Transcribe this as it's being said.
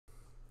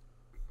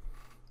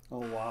Oh,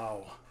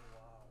 wow.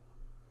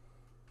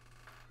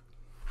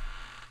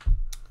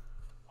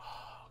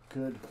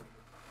 Good.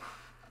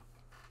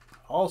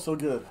 Also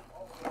good.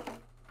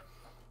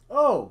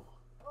 Oh!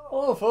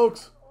 Hello,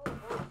 folks.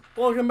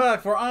 Welcome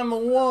back for I'm the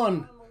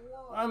One.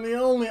 I'm the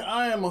Only.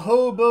 I am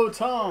Hobo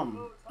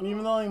Tom. And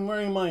even though I'm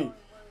wearing my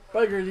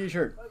biker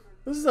t-shirt,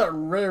 this is that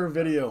rare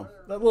video.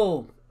 That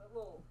little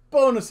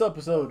bonus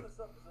episode.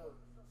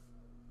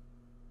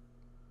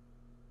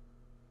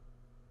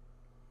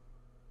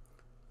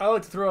 I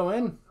like to throw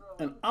in,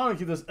 and I want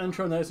to keep this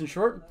intro nice and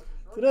short.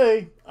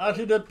 Today, I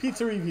actually did a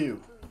pizza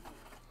review.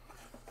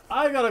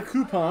 I got a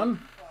coupon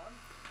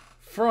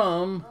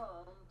from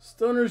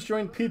Stoner's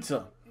Joint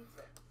Pizza.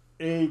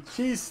 A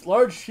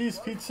large cheese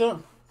pizza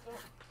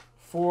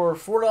for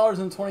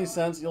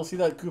 $4.20. You'll see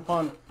that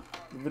coupon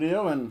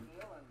video, and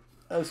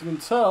as you can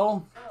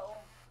tell,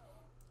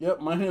 yep,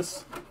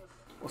 minus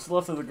what's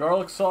left of the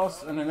garlic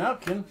sauce and a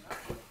napkin,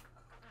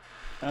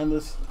 and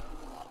this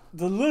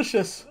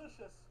delicious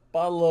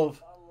bottle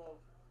of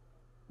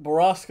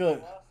Borrasca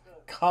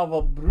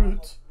Cava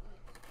Brut.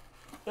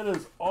 It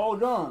is all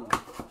gone.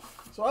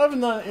 So I haven't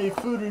done a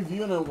food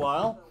review in a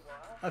while.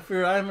 I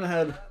figured I haven't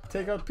had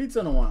takeout pizza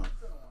in a while,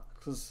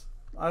 because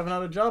I haven't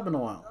had a job in a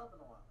while.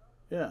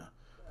 Yeah.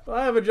 But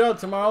I have a job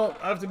tomorrow.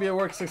 I have to be at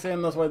work 6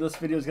 a.m. That's why this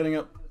video is getting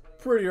up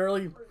pretty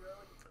early.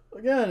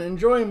 Again,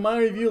 enjoying my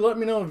review. Let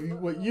me know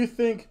what you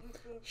think.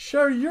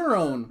 Share your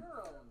own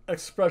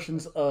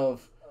expressions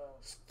of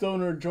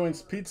Stoner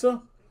Joints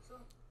Pizza.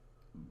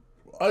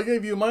 I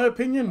gave you my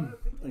opinion.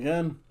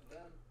 Again,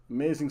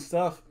 amazing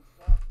stuff.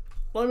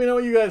 Let me know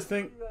what you guys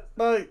think.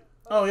 Bye.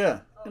 Oh yeah,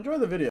 enjoy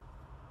the video.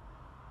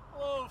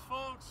 Hello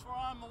folks, for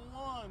I'm the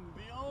One,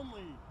 the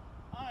Only.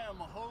 I am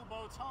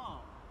Hobo Tom.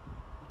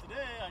 And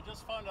today I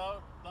just found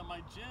out that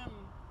my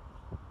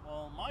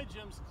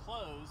gym's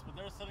closed, but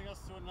they're sending us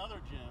to another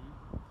gym.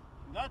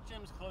 And that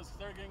gym's closed because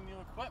they're getting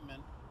new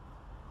equipment.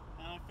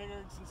 And I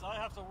figured since I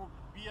have to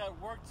be at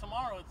work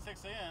tomorrow at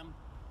 6 a.m.,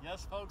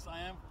 yes folks,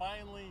 I am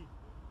finally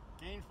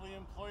gainfully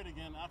employed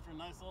again after a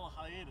nice little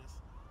hiatus.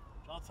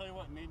 Which I'll tell you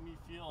what made me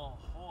feel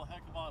a whole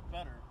heck of a lot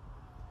better.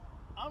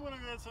 I'm gonna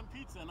go get some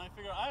pizza, and I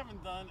figure I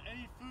haven't done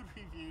any food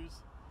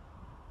reviews,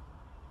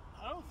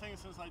 I don't think,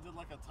 since I did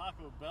like a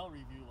Taco Bell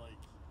review like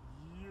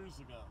years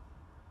ago.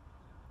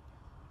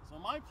 So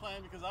my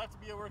plan, because I have to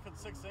be at work at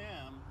 6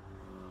 a.m.,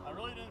 I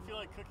really didn't feel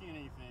like cooking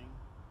anything,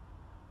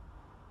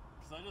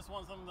 because I just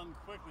want something done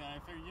quickly, and I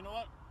figured, you know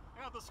what,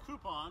 I got this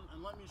coupon,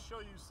 and let me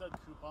show you said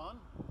coupon,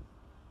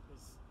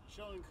 because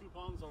showing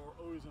coupons are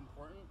always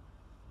important.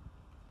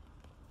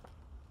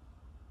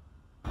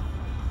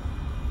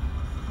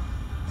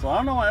 So I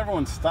don't know why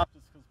everyone stopped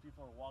just because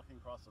people are walking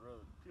across the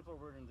road. People are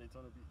weird in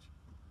Daytona Beach.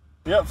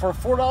 Yeah, for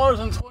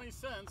 $4.20, you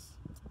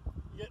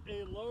get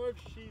a large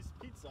cheese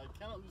pizza. I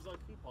cannot lose that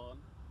coupon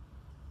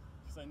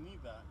because I need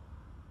that.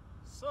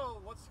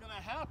 So what's going to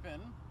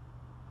happen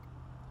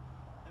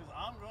is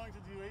I'm going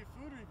to do a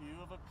food review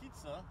of a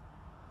pizza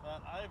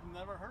that I've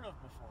never heard of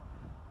before.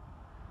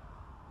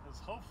 Because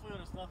hopefully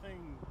there's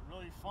nothing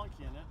really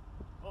funky in it.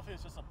 Hopefully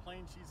it's just a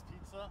plain cheese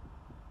pizza.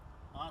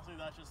 Honestly,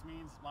 that just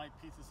means my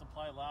pizza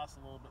supply lasts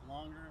a little bit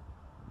longer.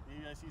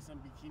 Maybe I see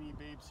some bikini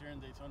babes here in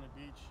Daytona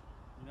Beach.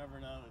 You never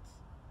know.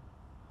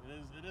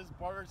 It is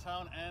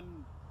Bartertown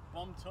and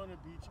Bumtona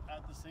Beach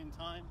at the same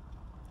time.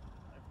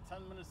 I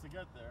have 10 minutes to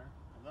get there,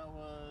 and that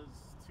was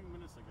 2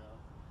 minutes ago.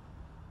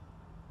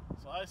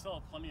 So I still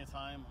have plenty of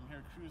time. I'm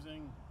here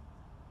cruising.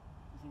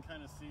 You can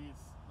kind of see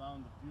it's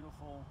down the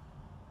beautiful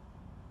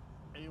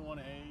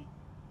A1A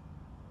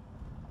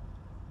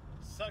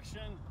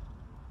section.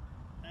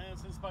 And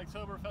since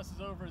Oktoberfest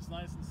is over, it's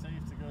nice and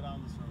safe to go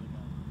down this road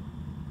again.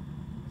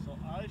 So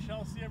I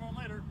shall see everyone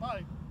later.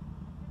 Bye.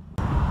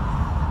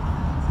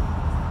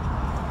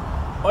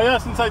 Oh yeah,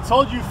 since I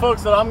told you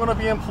folks that I'm going to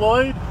be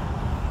employed,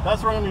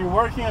 that's where I'm going to be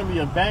working. I'm going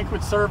to be a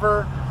banquet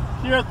server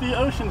here at the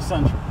Ocean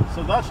Center.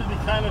 So that should be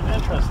kind of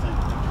interesting.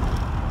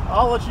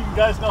 I'll let you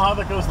guys know how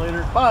that goes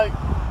later. Bye.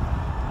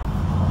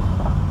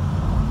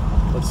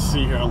 Let's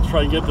see here. I'll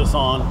try to get this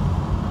on.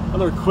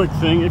 Another quick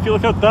thing. If you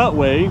look out that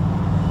way,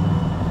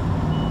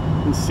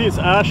 you can see it's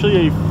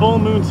actually a full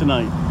moon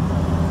tonight,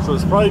 so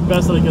it's probably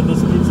best that I get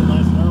this pizza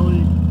nice and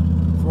early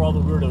before all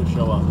the weirdos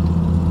show up.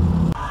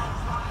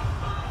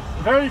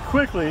 Very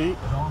quickly,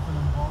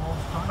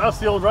 that's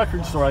the old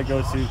record store I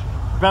go to.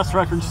 Best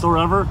record store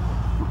ever.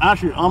 I'm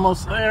actually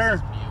almost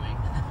there.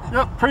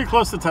 Yep, pretty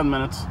close to 10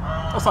 minutes.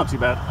 That's not too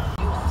bad.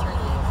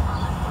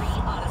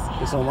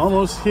 Okay, so I'm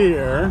almost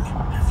here.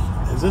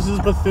 This is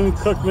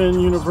Bethune-Cookman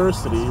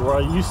University, where I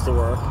used to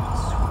work.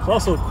 It's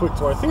also a quick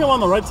tour. I think I'm on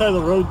the right side of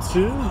the road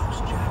too.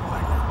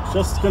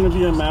 Just going to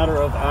be a matter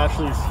of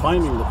actually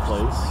finding the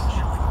place.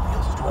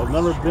 I've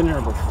never been here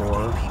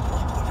before.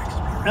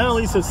 And at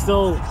least it's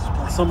still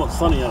somewhat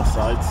sunny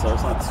outside, so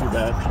it's not too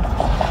bad.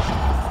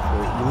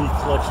 A unique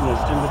collection of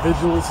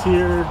individuals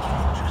here.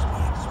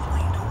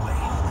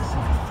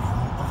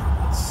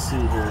 Let's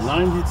see here.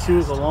 92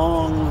 is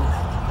along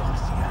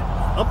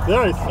up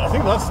there. I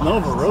think that's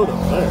Nova Road up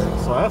there,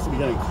 so I have to be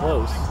getting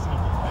close.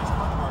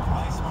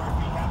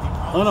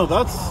 Oh no, is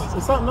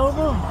that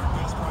Nova?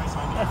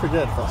 I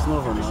forget if that's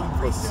Nova or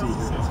not. Let's see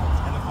here.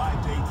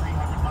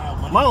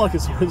 My luck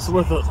is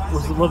where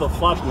the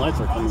flashing lights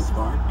are coming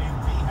from.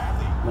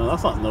 No,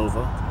 that's not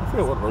Nova. I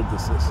forget what road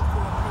this is.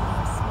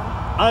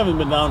 I haven't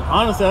been down,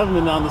 honestly, I haven't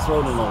been down this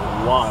road in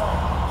a while.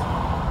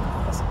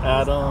 That's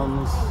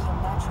Adams.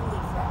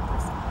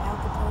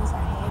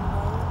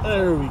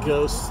 There we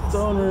go,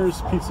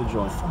 Stoner's Pizza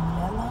Joint.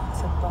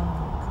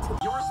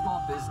 Your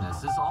small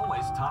business is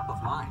always top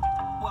of mind.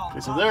 Well,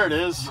 okay, so there it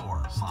is,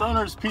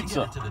 Stoner's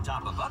Pizza.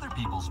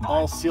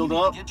 All sealed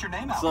up,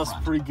 so that's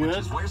pretty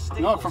good.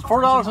 You know what, for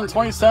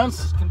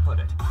 $4.20,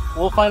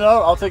 we'll find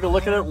out. I'll take a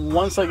look at it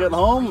once I get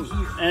home,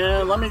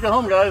 and let me get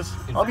home, guys.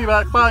 I'll be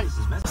back, bye.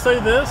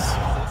 Say this,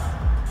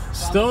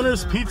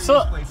 Stoner's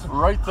Pizza,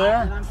 right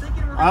there.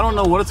 I don't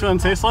know what it's gonna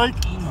taste like,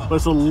 but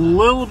it's a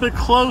little bit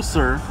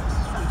closer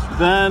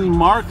than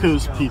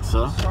Marco's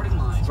Pizza. So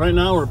right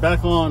now we're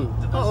back on,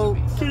 uh-oh,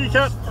 kitty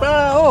cat,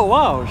 oh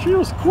wow, she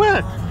was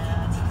quick.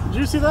 Did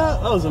you see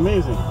that? That was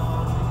amazing.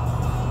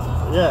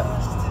 Yeah,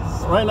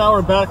 right now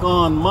we're back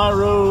on my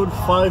road,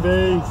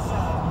 5A.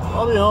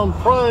 I'll be home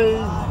probably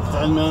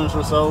 10 minutes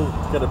or so,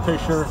 get a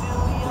picture,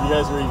 give you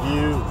guys a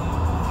review,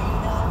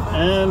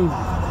 and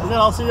again,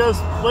 I'll see you guys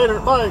later,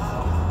 bye.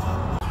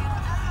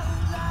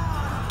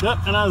 Yep,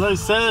 and as I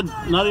said,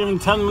 not even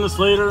 10 minutes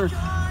later,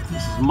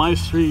 this is my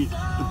street,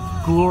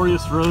 the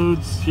glorious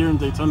roads here in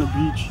Daytona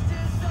Beach,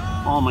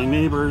 all my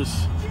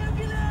neighbors.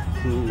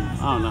 I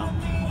don't know,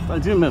 I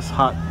do miss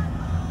hot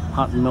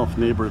MILF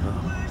neighbor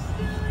though.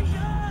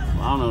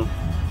 I don't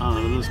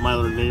know, this is my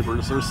other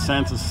neighbors. There's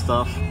Santa's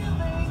stuff.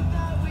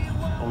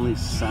 Only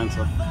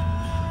Santa.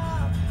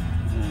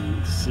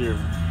 And here.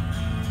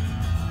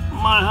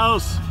 My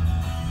house.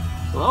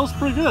 So that was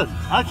pretty good.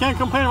 I can't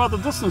complain about the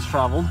distance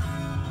traveled.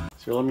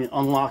 So let me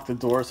unlock the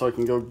door so I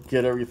can go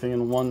get everything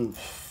in one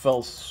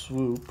fell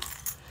swoop.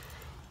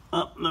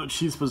 Oh, no,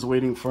 Chispa's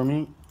waiting for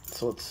me.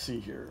 So let's see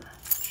here.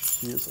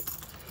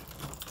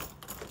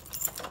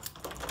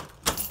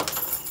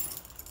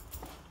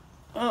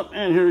 Oh,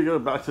 and here we go,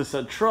 back to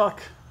said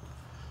truck.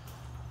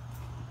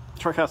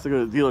 Truck has to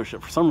go to the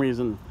dealership. For some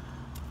reason,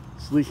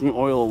 it's leaking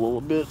oil a little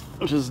bit,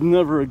 which is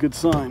never a good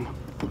sign.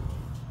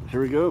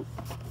 Here we go.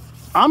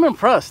 I'm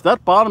impressed.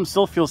 That bottom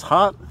still feels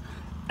hot,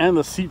 and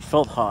the seat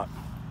felt hot.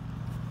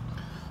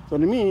 So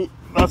to me,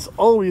 that's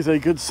always a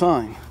good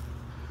sign.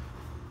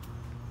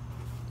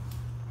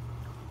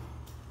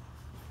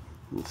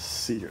 Let's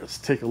see here. Let's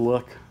take a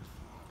look.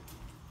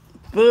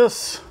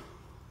 This.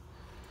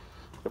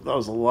 That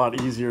was a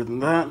lot easier than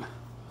that.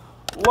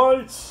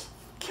 Lights,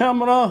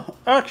 camera,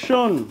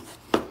 action.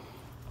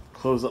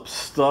 Close up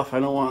stuff. I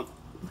don't want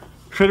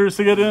critters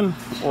to get in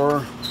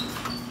or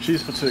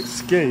Chispa to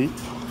escape.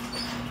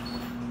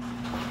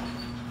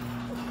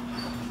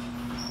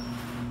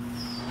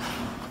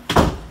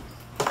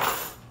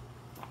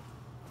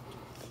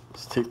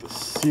 Let's take the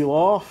seal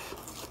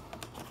off.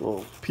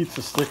 Little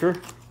pizza sticker.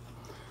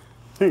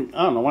 I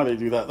don't know why they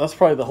do that. That's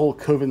probably the whole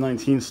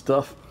COVID-19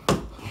 stuff.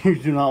 You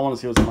do not want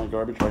to see what's in my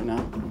garbage right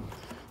now.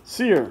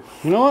 See here.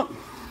 You know what?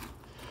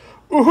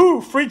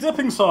 Ooh, free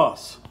dipping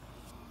sauce.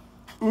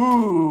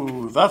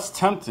 Ooh, that's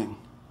tempting.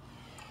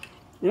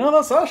 You know,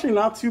 that's actually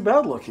not too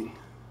bad looking.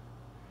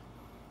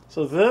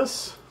 So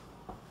this,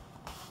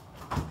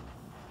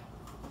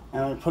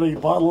 and I put a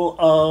bottle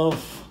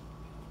of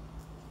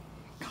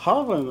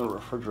cava in the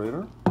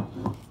refrigerator.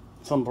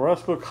 Some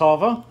Barresco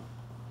cava.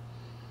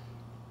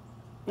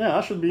 Yeah,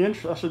 that should be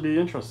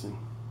interesting.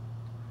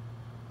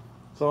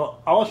 So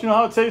I'll let you know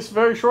how it tastes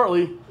very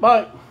shortly.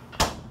 Bye.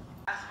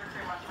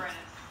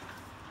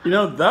 You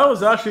know, that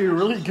was actually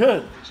really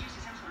good.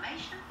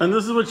 And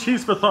this is what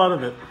Chispa thought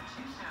of it.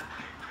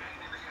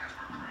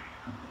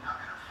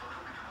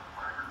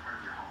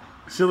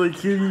 Silly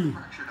kitty.